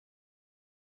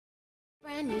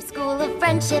Brand new school of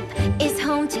friendship is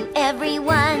home to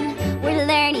everyone. We're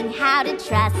learning how to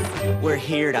trust. We're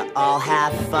here to all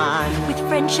have fun. With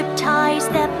friendship ties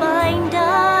that bind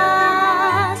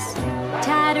us,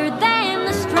 tighter than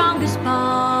the strongest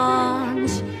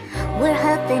bonds. We're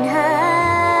huff and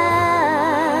huff,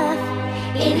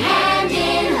 in hand,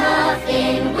 in hoof,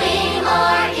 in wing,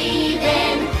 or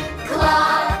even claw.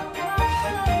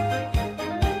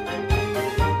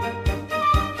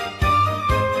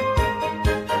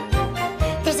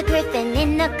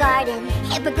 In the garden,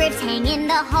 hippogriffs hang in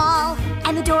the hall,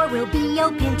 and the door will be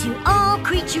open to all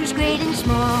creatures great and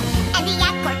small. And the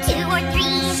yak or two or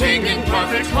three, singing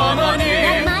perfect harmony.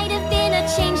 That might have been a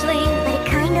changeling, but it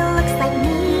kinda looks like me.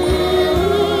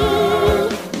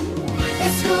 The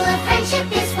school of friendship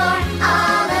is for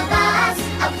all of us,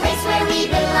 a place where we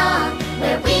belong,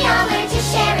 where we all learn to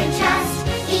share and trust.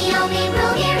 The only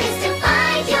rule here is to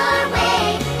find your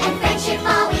way, and friendship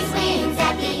always wins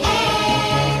at the end.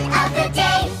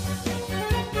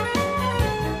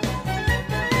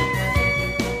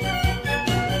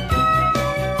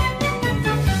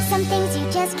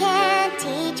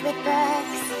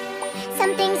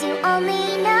 Some things you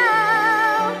only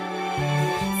know.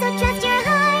 So trust your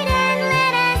heart and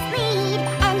let us lead,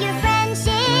 and your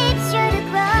friendship's sure to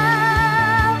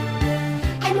grow.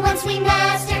 And once we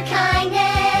master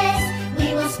kindness,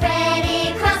 we will spread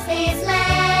it across this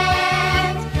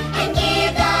land, and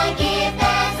give the gift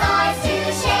that's ours to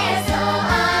share so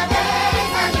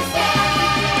others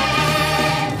understand.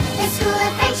 The school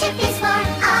of friendship is for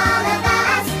all of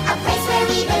us, a place where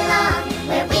we belong,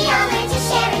 where we all learn to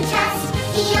share and trust.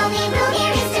 The only rule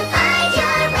here is to find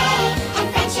your way, and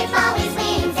friendship always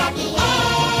wins at the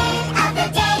end of the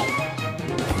day.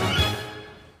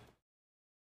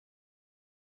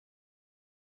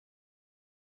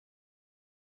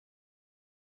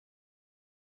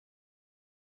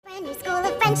 Brand new school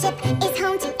of friendship is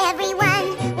home to everyone.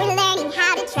 We're learning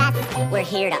how to trust. We're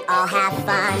here to all have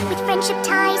fun. With friendship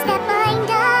ties that bind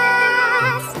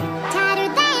us, tighter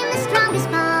than the strongest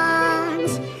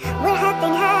bonds. We're huff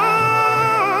and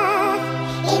huff,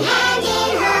 in hand,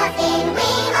 in hoof, in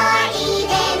wing, or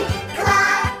even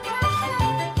claw.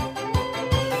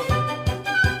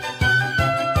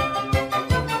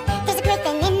 There's a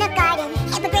griffin in the garden,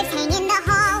 hippogriffs hang in the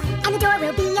hall, and the door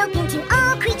will be open to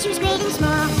all creatures great and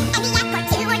small. And the yak or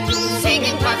two or three,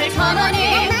 Singing perfect harmony.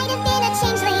 that might have been a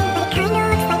changeling, but it kinda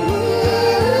looks like me.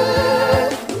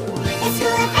 The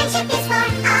school of friendship is for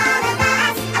all of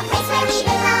us, a place where we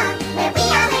belong, where we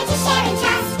all learn to share and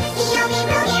trust. The only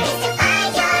rule here is to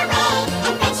find your way,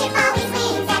 and friendship always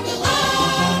wins at the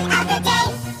end of the day.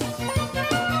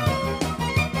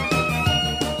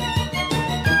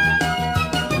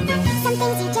 Some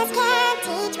things you just can't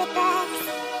teach with books,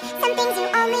 some things you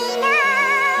only know.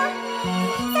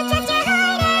 So trust your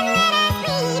heart and let us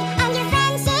lead, and your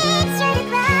friendship's sure to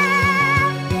grow.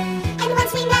 And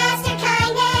once we master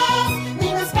kindness, we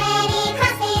will spread it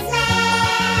across this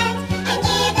land, and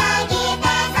give the gift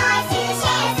that's ours to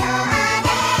share so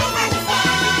others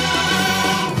understand.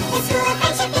 The school of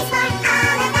friendship is for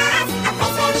all of us, a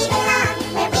place where we belong,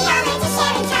 where we all learn to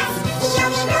share and trust. The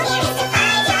only rule here is to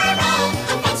find your way,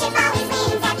 and friendship always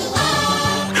wins at the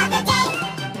end of the day.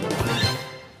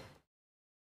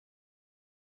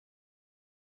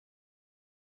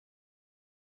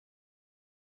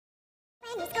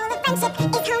 Brand new school of friendship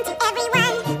is home to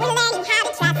everyone. We're learning how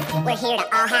to trust. We're here to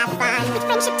all have fun. With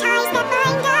friendship ties that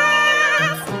bind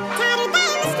us, tighter than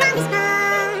the strongest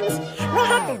bonds. We're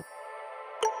happy.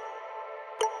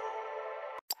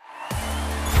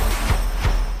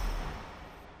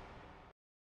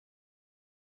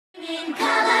 In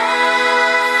color.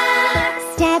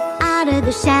 Step out of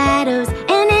the shadows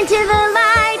and into the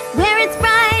light, where it's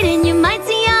bright and you might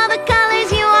see all the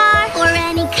colors you are, or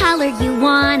any color you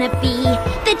wanna be,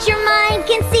 that your mind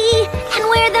can see, and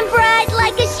wear them bright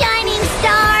like a shining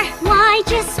star. Why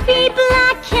just be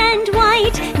black and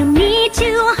white? No need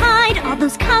to hide all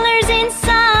those colors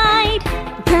inside.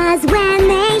 'Cause when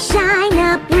they shine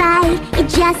up bright, it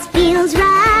just feels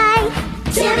right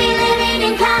to be living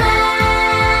in color.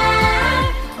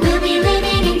 We'll be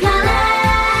living in color.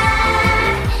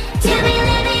 To be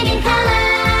living in color.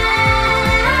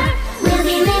 We'll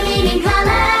be living in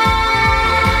color.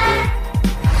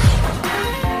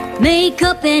 Make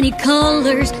up any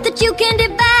colors that you can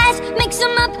devise. Mix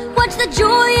them up, watch the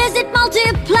joy as it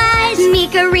multiplies.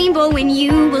 Make a rainbow and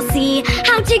you will see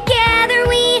how together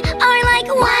we are like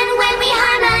one when we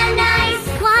harmonize.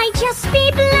 Why just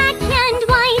be black and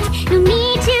white? No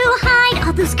need to hide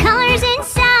all those colors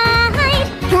inside.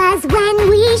 'Cause when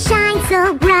we shine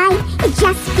so bright, it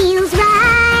just feels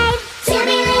right to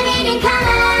be living in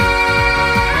color.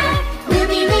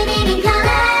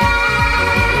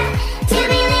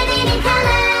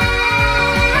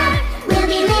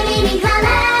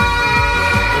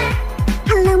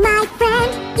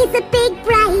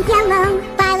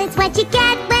 what you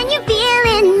get when you're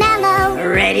feeling mellow.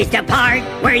 Ready to part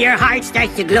where your heart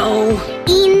starts to glow.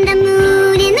 In the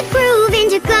mood, in the groove, and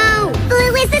to go.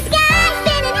 Blue is the sky,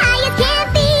 spinning high as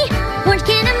can be. Orange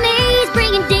can amaze,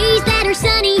 bringing days that are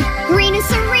sunny. Green is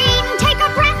serene, take a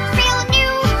breath, feel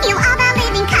new. You all the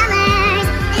living colors.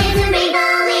 There's a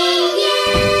rainbow in you.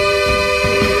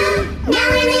 Now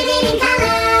we're living in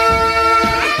color.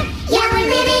 Yeah, we're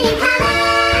living in color.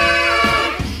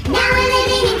 Now we're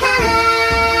living in color.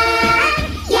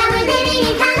 Yeah, we're living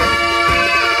in color.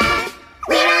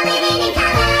 We're all living in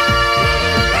color. We're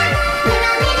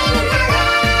all living in color.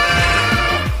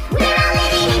 We're all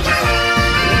living in color.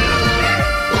 Yeah,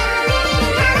 we're living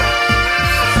in color.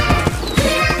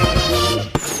 We're all living in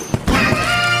color.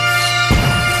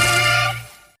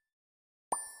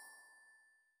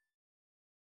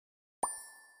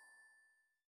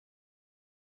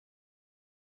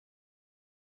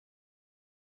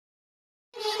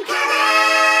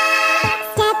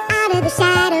 Step out of the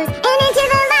shadows and into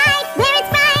the light, where it's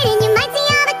bright and you might see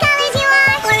all the colors you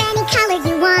are, or any color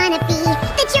you wanna be,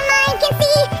 that your mind can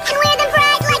see, and wear them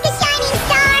bright like a shining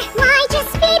star. Why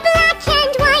just be black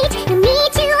and white? No need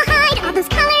to hide all those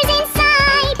colors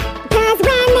inside, 'cause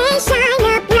when they shine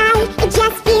up bright, it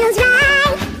just feels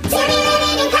right to be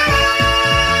living in color.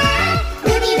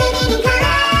 We'll be living in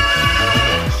color.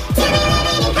 To be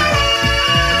living in color.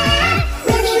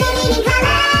 We'll be living in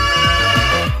color.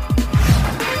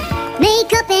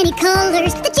 Make up any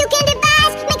colors that you can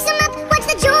devise. Mix them up, watch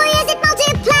the joy as it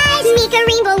multiplies. Make a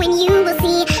rainbow and you will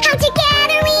see how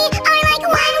together we are like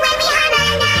one when we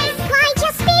harmonize. Why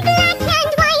just be black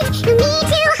and white? No need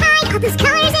to hide all those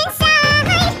colors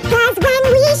inside, 'cause when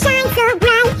we shine so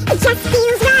bright, it just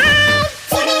feels right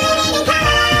to be living in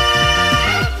color.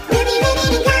 We'll be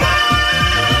living in color.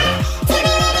 To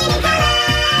be living in color.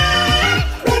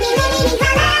 We'll be living in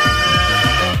color.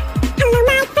 Hello,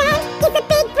 my friend, it's a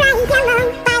big bright yellow.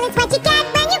 Violet's what you get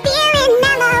when you're feeling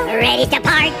mellow. Ready to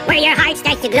part where your heart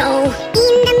starts to glow.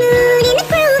 In the mood, in the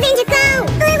groove, and to go.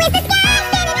 Blue is the sky,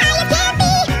 spinning high as can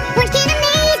be. Orange can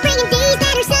amaze, bringing days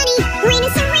that are sunny. Green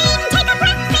is serene, take a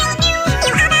breath, feel new.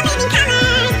 You are the living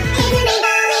colors. There's a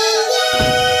rainbow in you.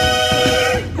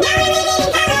 Now we're living in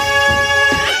color.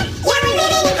 Yeah, we're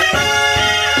living in color.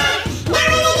 Now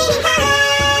we're living in color.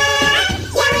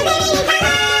 Yeah, we're living in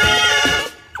color.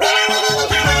 We're all living in color. We're all living in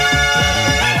color.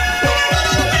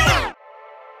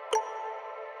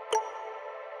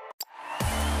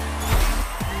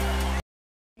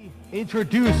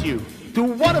 Introduce you to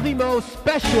one of the most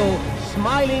special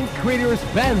Smiling Critters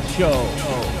Band show.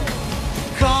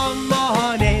 Come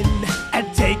on in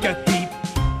and take a peep.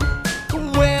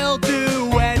 We'll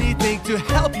do anything to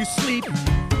help you sleep.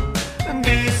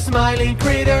 These smiling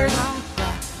critters,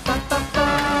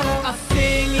 I'll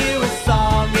sing you a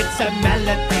song, it's a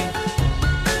melody.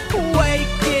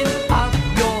 Waking up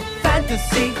your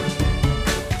fantasy.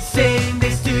 Sing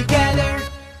this together.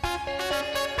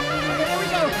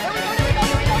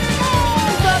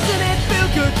 Doesn't it feel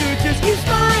good to just keep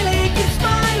smiling, keep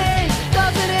smiling?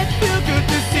 Doesn't it feel good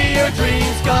to see your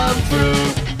dreams come true?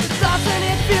 Doesn't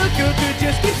it feel good to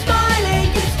just keep smiling,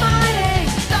 keep smiling?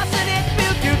 Doesn't it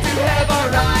feel good to have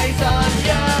our eyes on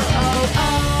you? Oh,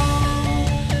 oh.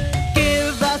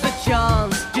 Give us a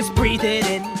chance, just breathe it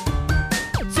in,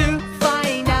 to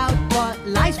find out what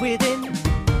lies within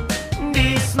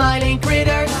these smiling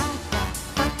critters.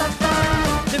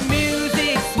 The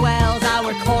music swells,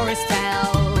 our chorus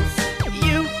tells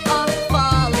you are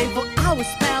falling for our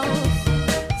spells.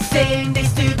 Sing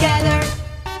this together.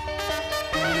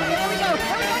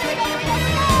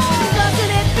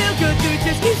 Doesn't it feel good to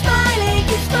just keep smiling,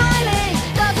 keep smiling?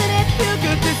 Doesn't it feel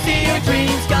good to see your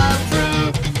dreams come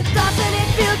true? Doesn't it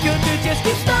feel good to just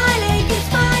keep smiling, keep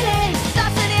smiling?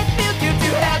 Doesn't it feel good to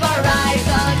have our eyes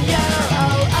on you?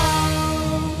 Oh,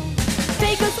 oh.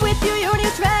 Take us with you, your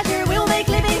new treasure. We'll make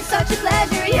living such a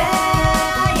pleasure.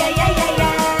 Yeah, yeah, yeah, yeah,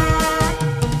 yeah.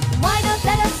 Why not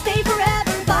let us stay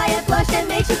forever? Buy a plush that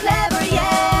makes you clever.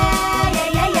 Yeah, yeah,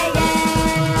 yeah, yeah, yeah.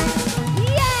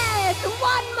 Yes,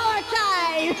 one more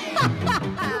time.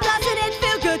 Doesn't it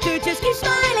feel good to just keep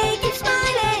smiling, keep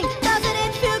smiling? Doesn't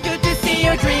it feel good to see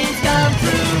your dreams come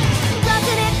true?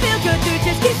 Doesn't it feel good to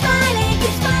just keep smiling,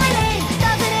 keep smiling?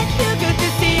 Doesn't it feel good to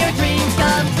see your dreams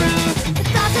come true?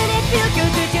 Doesn't it feel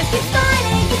good to just keep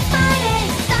smiling, keep smiling?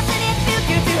 Doesn't it feel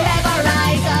good to have our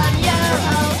eyes on you?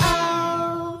 Oh, oh.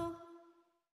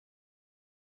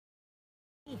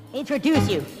 Introduce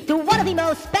you to one of the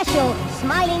most special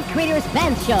Smiling Critters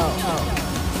Band show.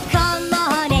 Come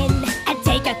on in and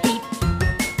take a peep.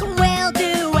 We'll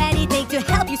do anything to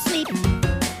help you sleep.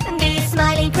 These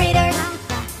smiling critters,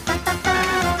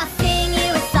 I'll sing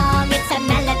you a song, it's a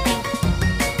melody.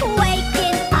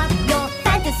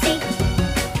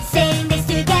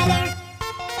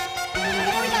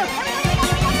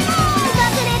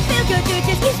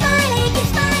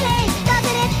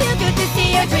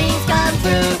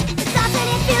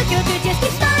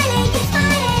 keep smiling, keep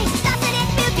smiling. Doesn't it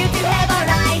feel good to have our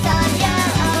eyes on you?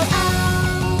 Oh, oh.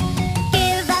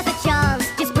 Give us a chance,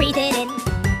 just breathe it in,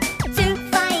 to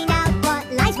find out what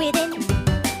lies within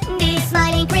these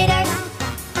smiling critters.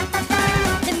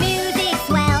 The music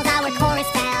swells, our chorus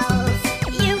bells.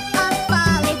 You are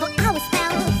falling for our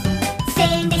spells.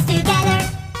 Sing this together.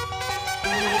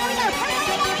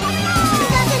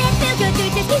 Doesn't it feel good to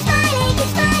just keep smiling, keep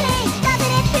smiling?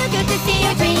 Doesn't it feel good to see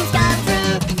your dreams come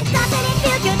true? Doesn't it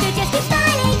feel good to just keep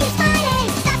smiling, keep smiling?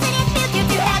 Doesn't it feel good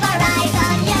to have our eyes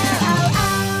on you? Oh, oh.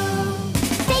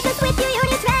 Take us with you, you're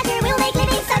your treasure. We'll make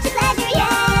living such a pleasure.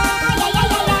 Yeah, yeah, yeah,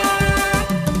 yeah,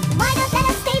 yeah. Why not let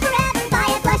us stay forever? Buy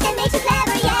a plush and make you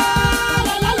clever. Yeah,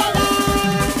 yeah, yeah, yeah,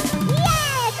 yeah.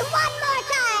 Yes, one more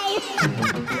time.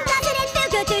 Doesn't it feel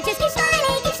good to just keep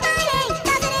smiling, keep smiling?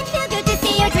 Doesn't it feel good to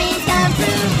see your dreams come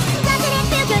true? Doesn't it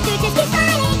feel good to just keep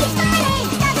smiling, keep smiling?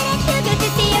 Doesn't it feel good to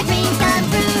see your dreams come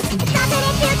true? Doesn't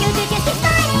it feel good to just keep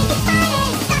smiling, keep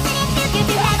smiling? Doesn't it feel good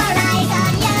to have our eyes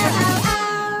on you? Oh, oh.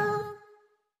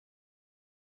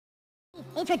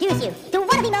 Introduce you to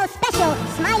one of the most special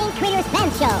Smiling Critters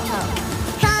band show.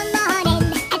 Come on in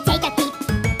and take a peep.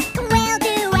 We'll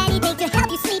do anything to help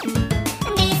you sleep.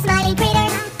 These smiling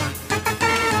critters,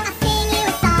 I'll sing you a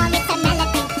song, it's a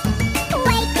melody.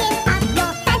 Waking up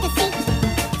your fantasy.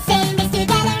 Sing this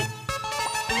together.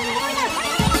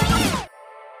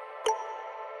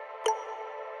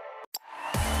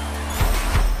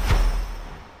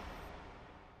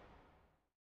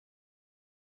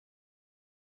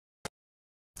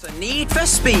 The Need for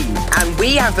Speed, and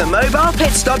we have the mobile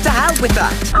pit stop to help with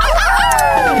that. All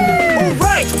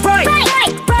right, right, right,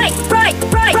 right, right, right, right,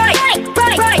 right, right,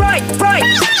 right, right,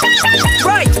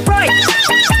 right, right, right,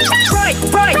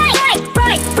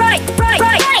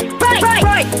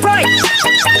 right, right,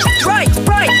 right,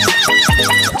 right.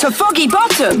 To Foggy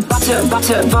Bottom, butter,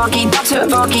 butter, foggy, butter,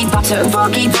 foggy, butter,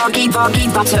 foggy, foggy, foggy,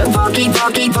 butter, foggy,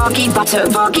 foggy, foggy,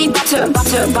 butter, foggy, butter,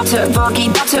 butter, butter, foggy,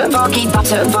 butter, foggy,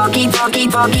 butter, foggy, foggy,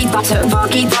 foggy, butter,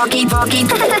 foggy, foggy, foggy.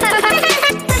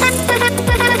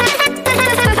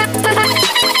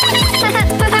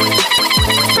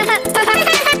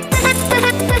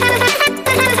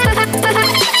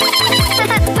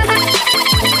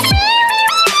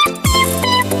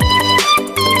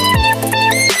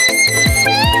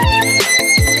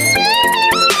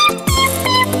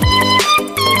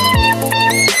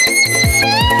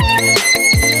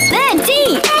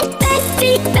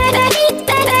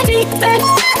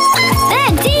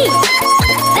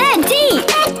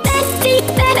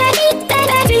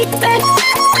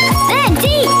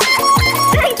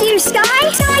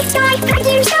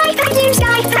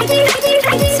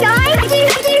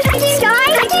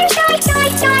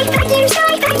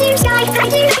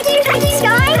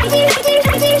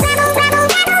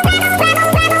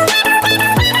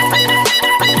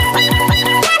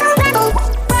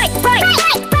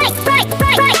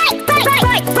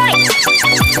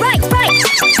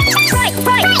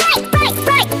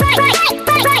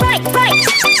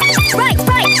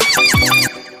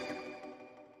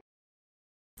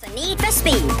 The Need for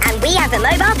Speed, and we have the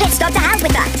mobile pit stop to help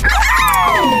with that.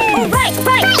 All right,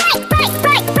 right, right, right, right,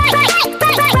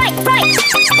 right, right, right, right, right,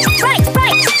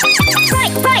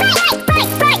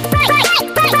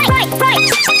 right, right,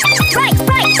 right,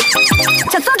 right.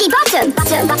 To Foggy Bottom,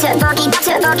 butter, butter, foggy,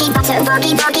 butter, foggy, butter,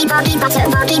 foggy, foggy, foggy, butter,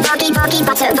 foggy, foggy, foggy,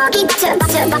 butter, foggy, butter,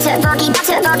 butter, butter, foggy,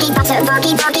 butter, foggy, butter,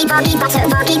 foggy, foggy, foggy, butter,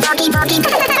 foggy, foggy, foggy.